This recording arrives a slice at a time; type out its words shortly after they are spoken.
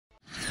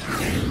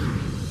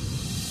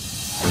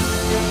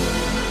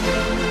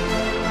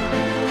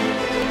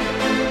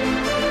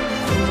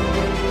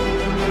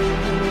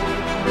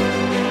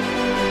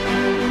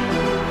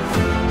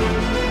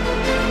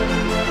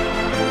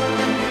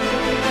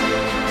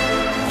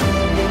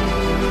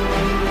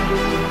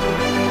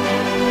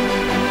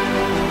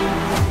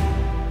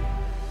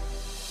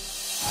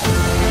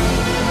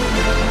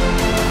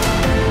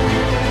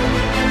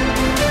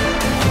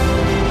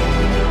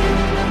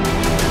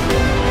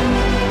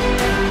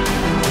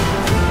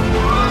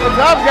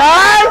up,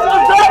 guys?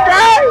 What's up,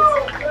 guys?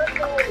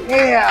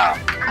 Yeah.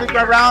 Make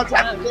my round.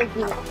 Thank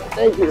you.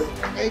 Thank you.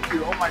 Thank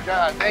you. Oh my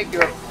God. Thank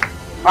you.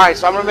 All right,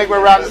 so I'm gonna make my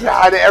round to say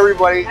hi to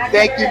everybody.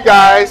 Thank you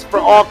guys for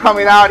all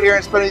coming out here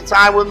and spending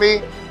time with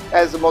me.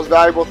 That's the most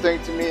valuable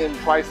thing to me and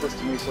priceless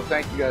to me. So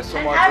thank you guys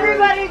so much.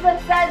 Everybody that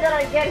said that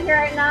I get here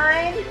at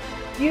 9,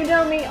 you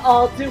know me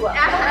all too well.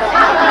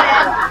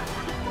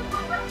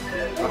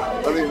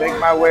 Let me make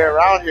my way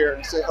around here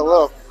and say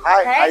hello.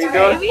 Hi, Hey, how you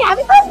doing? baby,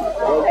 happy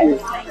birthday.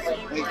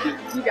 Thank you.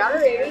 You got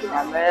it, baby.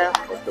 My man.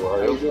 Let's go,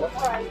 baby.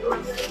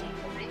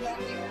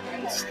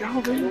 Let's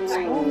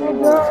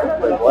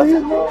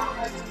go.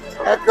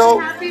 Echo.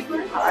 Happy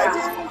birthday.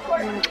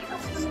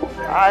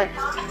 Hi.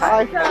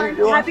 Hi. How you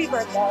doing? Happy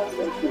birthday.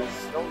 Thank you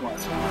so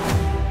much.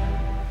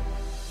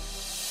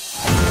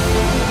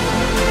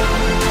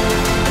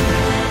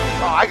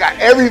 Oh, I got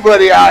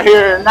everybody out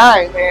here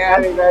tonight,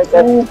 man.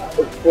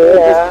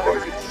 Yeah.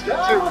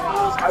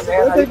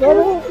 How you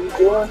doing?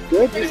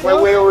 Good. Make my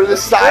way over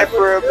this side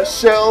for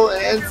Michelle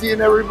and Enzi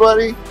and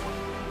everybody.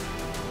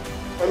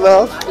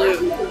 Hello.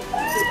 Thank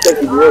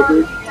you,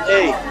 dude.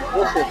 Hey,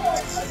 listen.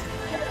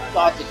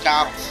 Thoughts and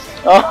counts.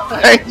 Oh,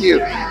 thank you.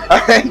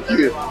 Thank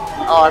you.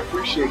 Oh, I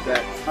appreciate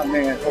that. Oh,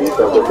 man. Thank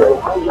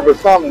you for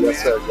coming.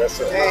 Yes, sir. Yes,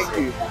 sir. Thank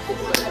you.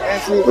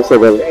 Enzi. What's up,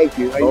 brother? Thank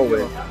you. How you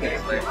doing?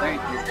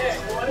 Thank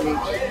you.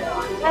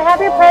 I have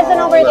your present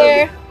over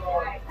there.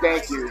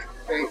 Thank you.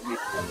 Thank you.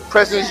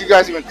 Presents, you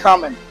guys even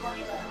coming.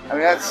 I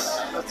mean,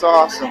 that's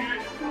awesome.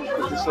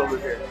 Put this over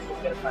here.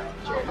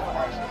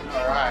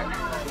 All right.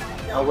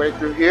 My way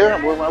through here.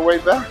 I'm working my way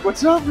back.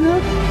 What's up,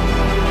 man?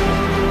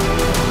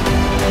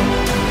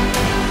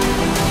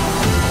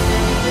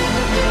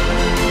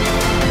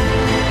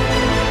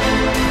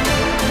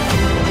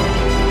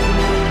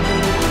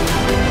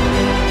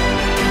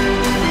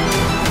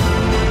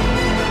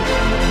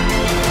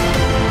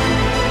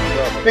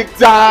 Big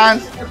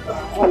Don.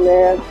 Oh,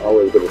 man.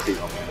 Always good to see you.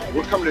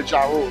 We're coming to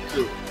Ja Rule,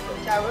 too.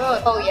 Ja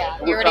Rule? Oh, yeah.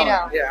 You already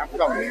know. Yeah, I'm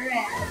coming.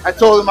 I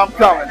told him I'm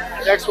coming.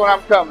 Next one,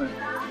 I'm coming.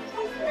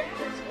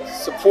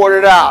 Support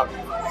it out.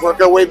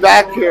 Work our way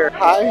back here.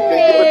 Hi.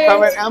 Thank you for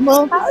coming,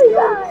 Emma.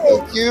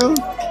 Thank you.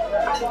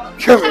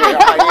 Come here.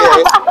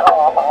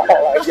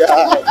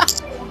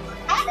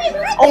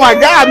 Oh, my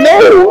God.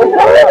 Man.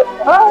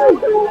 Hi.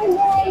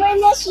 We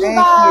miss you Thank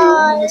guys.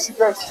 you. We miss you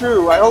guys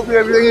too. I hope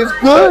everything is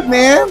good,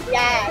 man.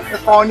 Yes.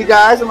 I'm calling you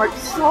guys. I'm like,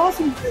 this is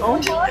awesome. Oh,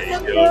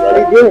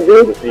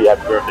 Good to see you.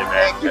 Happy birthday, man.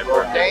 thank you,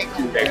 bro. Thank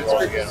you. It's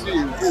good to see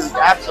you, dude.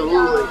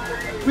 Absolutely.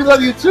 We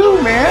love you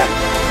too, man.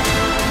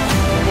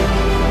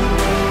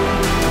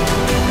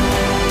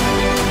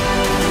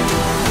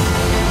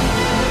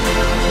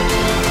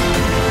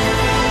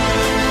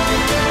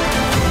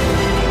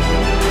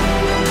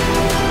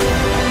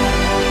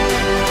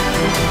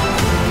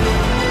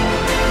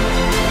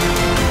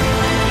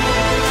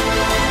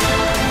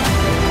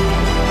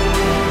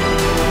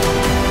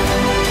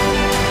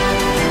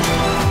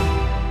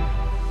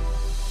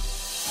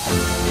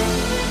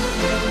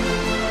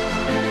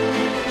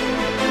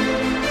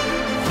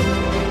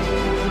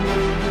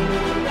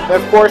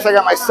 And of course, I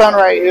got my son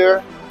right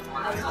here.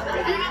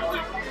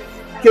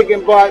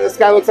 Kicking butt. This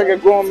guy looks like a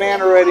grown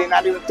man already,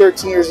 not even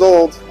 13 years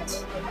old.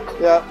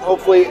 Yeah,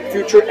 hopefully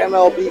future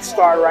MLB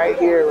star right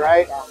here,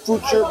 right?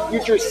 Future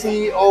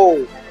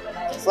CEO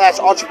 /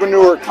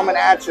 entrepreneur coming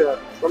at you.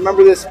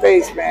 Remember this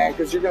face, man,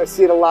 because you're going to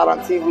see it a lot on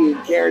TV,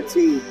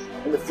 guaranteed,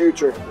 in the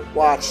future.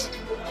 Watch.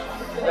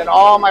 And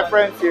all my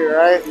friends here,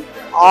 right?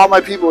 All my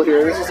people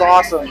here. This is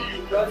awesome.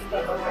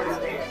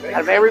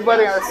 Out of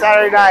everybody on a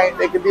Saturday night,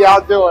 they could be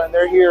out doing.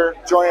 They're here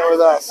joining with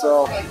us.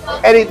 So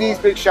Eddie D's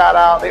big shout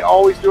out. They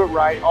always do it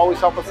right, always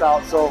help us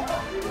out. So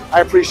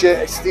I appreciate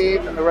it.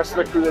 Steve and the rest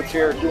of the crew that's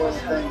here doing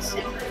things.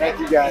 Thank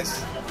you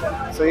guys.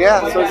 So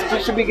yeah, so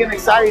it should be getting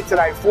exciting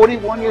tonight.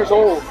 41 years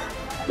old.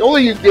 The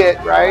older you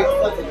get, right,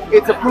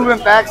 it's a proven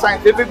fact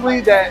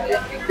scientifically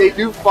that they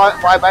do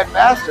fly by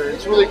faster.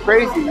 It's really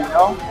crazy, you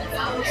know?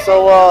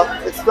 So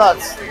it's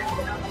nuts.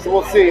 So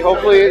we'll see.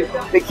 Hopefully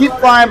they keep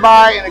flying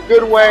by in a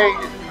good way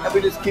and we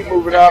just keep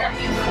moving up.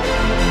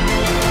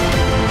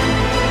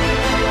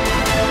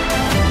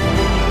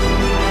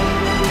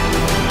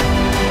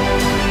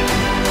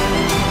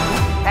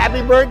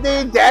 Happy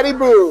birthday, Daddy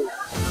Boo.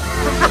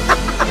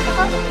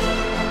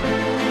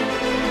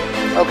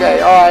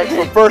 Okay, all right.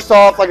 So first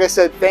off, like I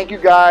said, thank you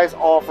guys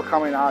all for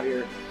coming out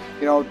here.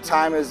 You know,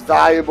 time is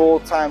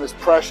valuable, time is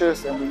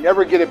precious, and we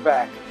never get it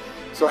back.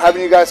 So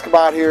having you guys come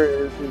out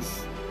here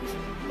is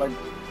like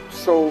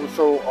so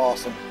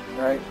awesome,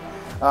 right?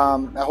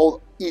 I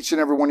hold each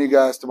and every one of you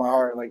guys to my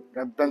heart. Like,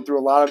 I've been through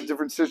a lot of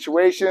different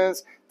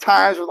situations,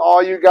 times with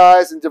all you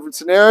guys in different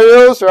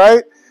scenarios,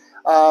 right?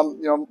 You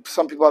know,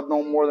 some people I've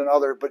known more than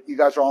others, but you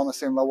guys are all on the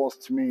same levels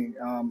to me.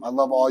 I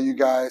love all you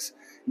guys.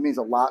 It means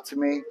a lot to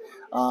me.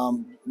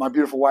 My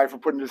beautiful wife for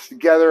putting this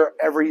together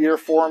every year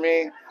for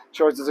me.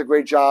 She always does a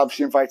great job.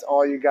 She invites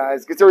all you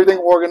guys, gets everything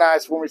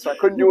organized for me, so I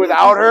couldn't do it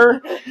without her.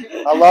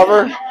 I love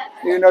her.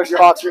 Even though she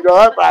hawks her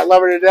up, but I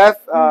love her to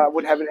death.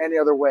 Wouldn't have it any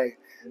other way.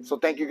 So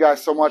thank you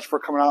guys so much for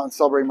coming out and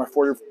celebrating my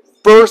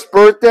 31st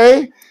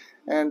birthday.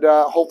 And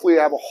hopefully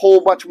I have a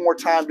whole bunch more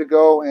time to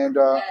go. And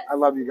I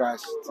love you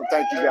guys. So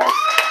thank you guys.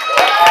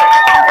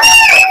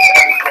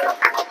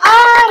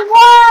 On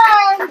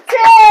 1, 2,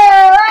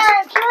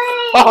 and 3.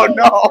 Oh,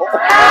 no.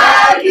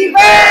 Happy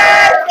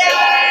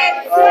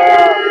birthday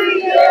to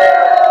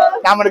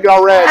you. Now I'm going to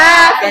go red.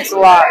 Thanks a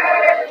lot.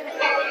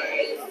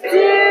 To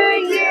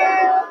you.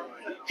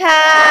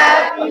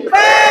 Happy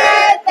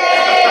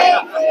birthday,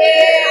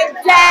 dear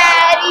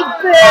Daddy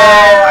Boo.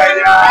 Oh, my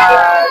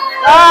God.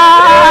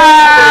 Happy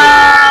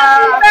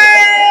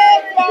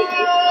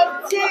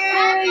birthday to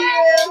you.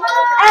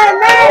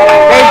 And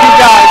then Thank you,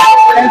 guys.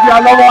 Thank you. I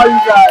love all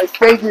you guys.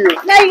 Thank you.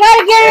 now you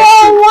gotta get it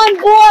all in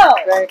one blow.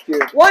 Thank you.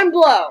 One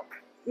blow.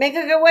 Make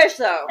a good wish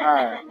though. All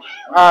right.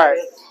 All right.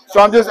 So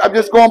I'm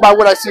just going by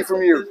what I see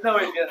from you.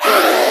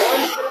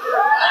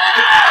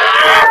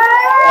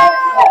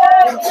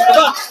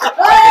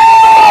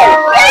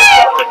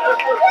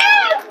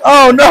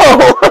 Oh no!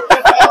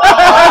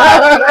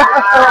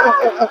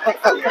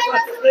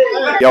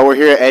 Yo, we're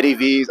here at Eddie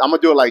V's. I'm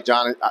gonna do it like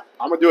John.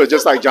 I'm gonna do it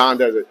just like John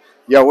does it.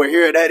 Yo, we're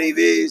here at Eddie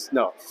V's.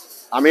 No,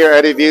 I'm here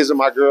at Eddie V's with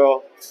my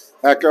girl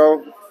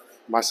Echo,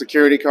 my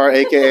security guard,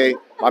 aka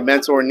my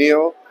mentor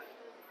Neil.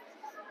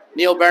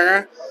 Neil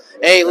Berner.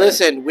 Hey,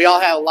 listen, we all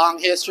have a long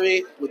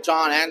history with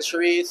John and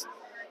Sharisse.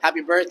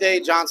 Happy birthday,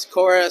 John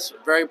Tsikouris.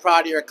 Very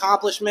proud of your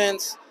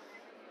accomplishments.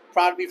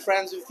 Proud to be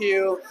friends with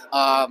you.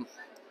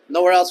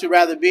 Nowhere else we'd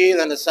rather be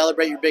than to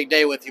celebrate your big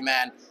day with you,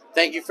 man.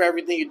 Thank you for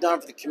everything you've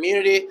done for the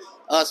community,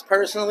 us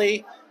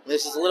personally.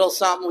 This is a little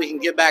something we can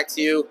give back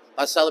to you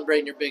by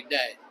celebrating your big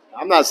day.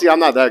 I'm not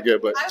that good,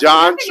 but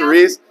John,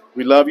 Sharisse,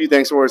 we love you.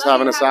 Thanks for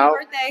having us out.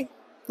 Birthday.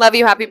 Love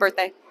you. Happy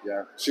birthday.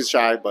 Yeah, she's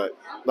shy, but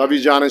love you,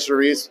 John and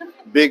Sharisse.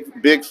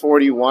 Big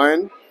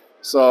 41.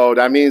 So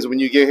that means when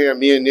you get here,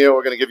 me and Neil,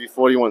 we're gonna give you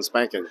 41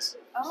 spankings.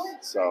 Oh.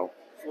 So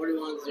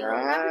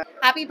 41-0.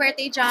 Happy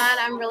birthday, John.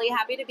 I'm really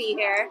happy to be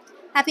here.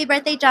 Happy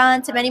birthday,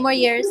 John, to many more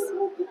years.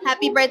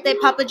 Happy birthday,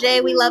 Papa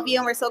J. We love you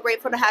and we're so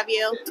grateful to have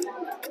you.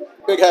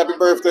 Big happy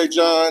birthday,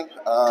 John.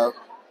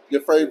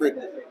 Your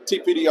favorite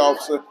TPD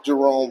officer,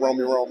 Jerome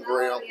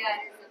Graham.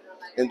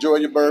 Enjoy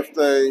your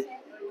birthday.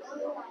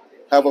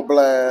 Have a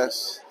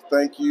blast.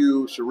 Thank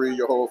you, Cherie,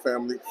 your whole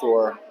family,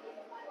 for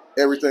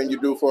everything you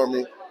do for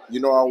me. You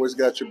know I always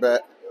got your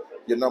back.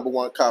 Your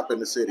 #1 cop in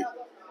the city,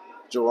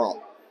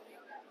 Jerome.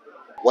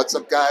 What's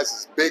up, guys?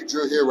 It's Big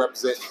Drew here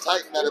representing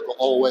Titan Medical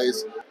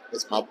always.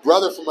 It's my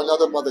brother from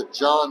another mother,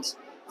 John's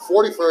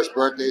 41st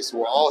birthday, so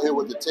we're all here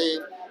with the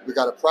team. We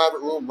got a private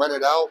room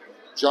rented out.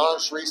 John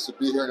Sharisse will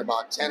be here in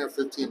about 10 or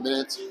 15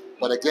 minutes.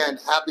 But again,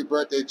 happy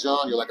birthday,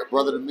 John. You're like a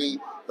brother to me.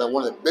 Been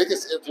one of the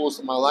biggest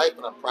influences in my life,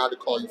 and I'm proud to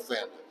call you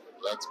family.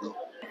 Let's go.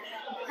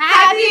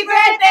 Happy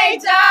birthday,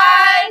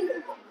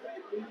 John!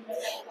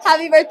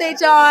 Happy birthday,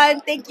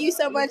 John. Thank you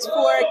so much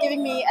for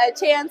giving me a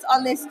chance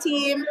on this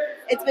team.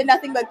 It's been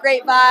nothing but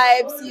great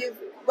vibes. You've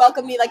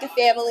welcomed me like a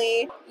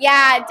family.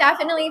 Yeah,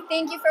 definitely.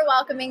 Thank you for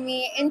welcoming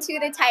me into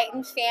the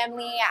Titan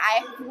family.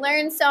 I've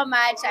learned so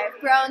much. I've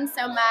grown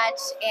so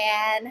much.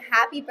 And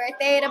happy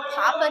birthday to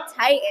Papa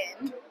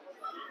Titan.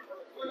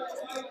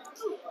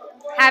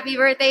 Happy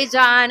birthday,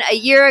 John. A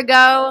year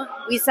ago,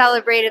 we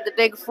celebrated the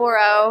Big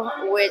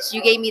 4-0, which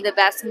you gave me the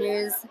best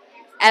news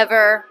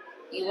ever.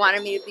 You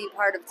wanted me to be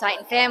part of the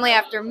Titan family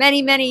after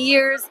many, many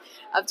years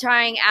of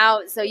trying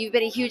out. So you've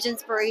been a huge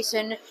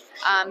inspiration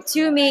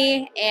to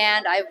me,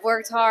 and I've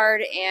worked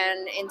hard.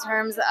 And in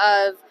terms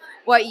of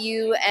what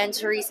you and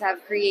Sharisse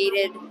have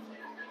created,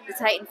 the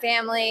Titan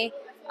family,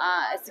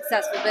 a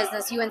successful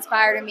business, you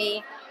inspired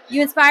me.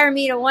 You inspire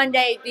me to one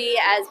day be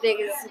as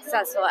big and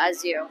successful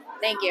as you.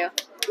 Thank you.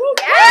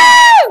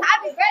 Yes!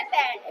 Happy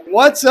birthday!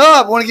 What's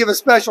up? I want to give a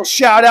special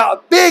shout out,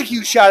 a big,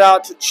 huge shout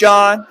out to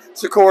John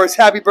Tsikouris.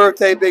 Happy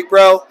birthday, big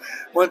bro.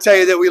 I want to tell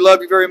you that we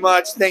love you very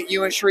much. Thank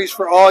you and Sharisse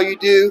for all you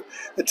do,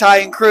 the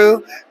Titan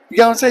crew. You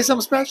got to say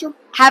something special?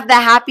 Have the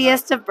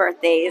happiest of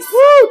birthdays.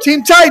 Woo!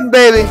 Team Titan,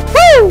 baby.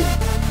 Woo!